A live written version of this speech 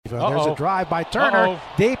There's a drive by Turner.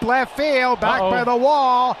 Deep left field. Back by the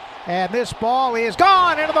wall. And this ball is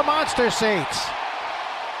gone into the monster seats.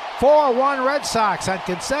 4-1 Red Sox on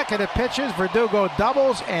consecutive pitches. Verdugo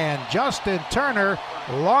doubles, and Justin Turner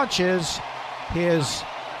launches his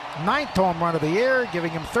 9th home run of the year,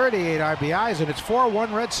 giving him 38 RBIs, and it's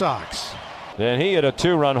 4-1 Red Sox. Then he hit a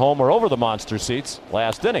 2-run homer over the monster seats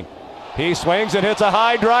last inning. He swings and hits a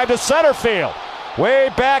high drive to center field. Way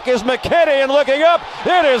back is McKinney, and looking up,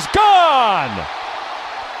 it is gone!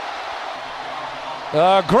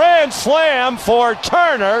 A grand slam for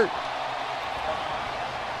Turner.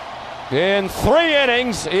 In 3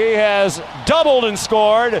 innings, he has doubled and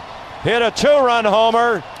scored, hit a 2-run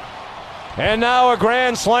homer, and now a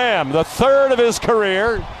grand slam, the 3rd of his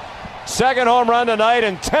career. 2nd home run tonight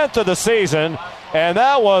and 10th of the season, and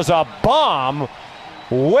that was a bomb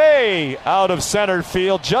way out of center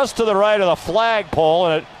field, just to the right of the flagpole,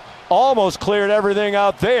 and it almost cleared everything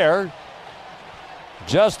out there.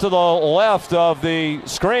 Just to the left of the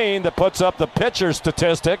screen that puts up the pitcher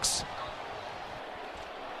statistics.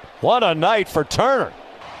 What a night for Turner.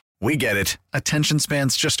 We get it. Attention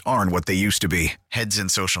spans just aren't what they used to be. Heads in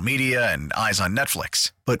social media and eyes on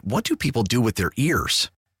Netflix. But what do people do with their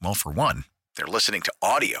ears? Well, for one, they're listening to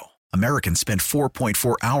audio. Americans spend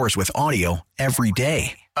 4.4 hours with audio every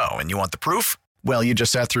day. Oh, and you want the proof? Well, you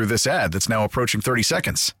just sat through this ad that's now approaching 30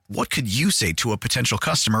 seconds. What could you say to a potential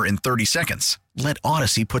customer in 30 seconds? Let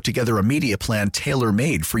Odyssey put together a media plan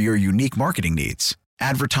tailor-made for your unique marketing needs.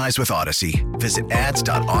 Advertise with Odyssey. Visit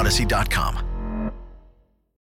ads.odyssey.com.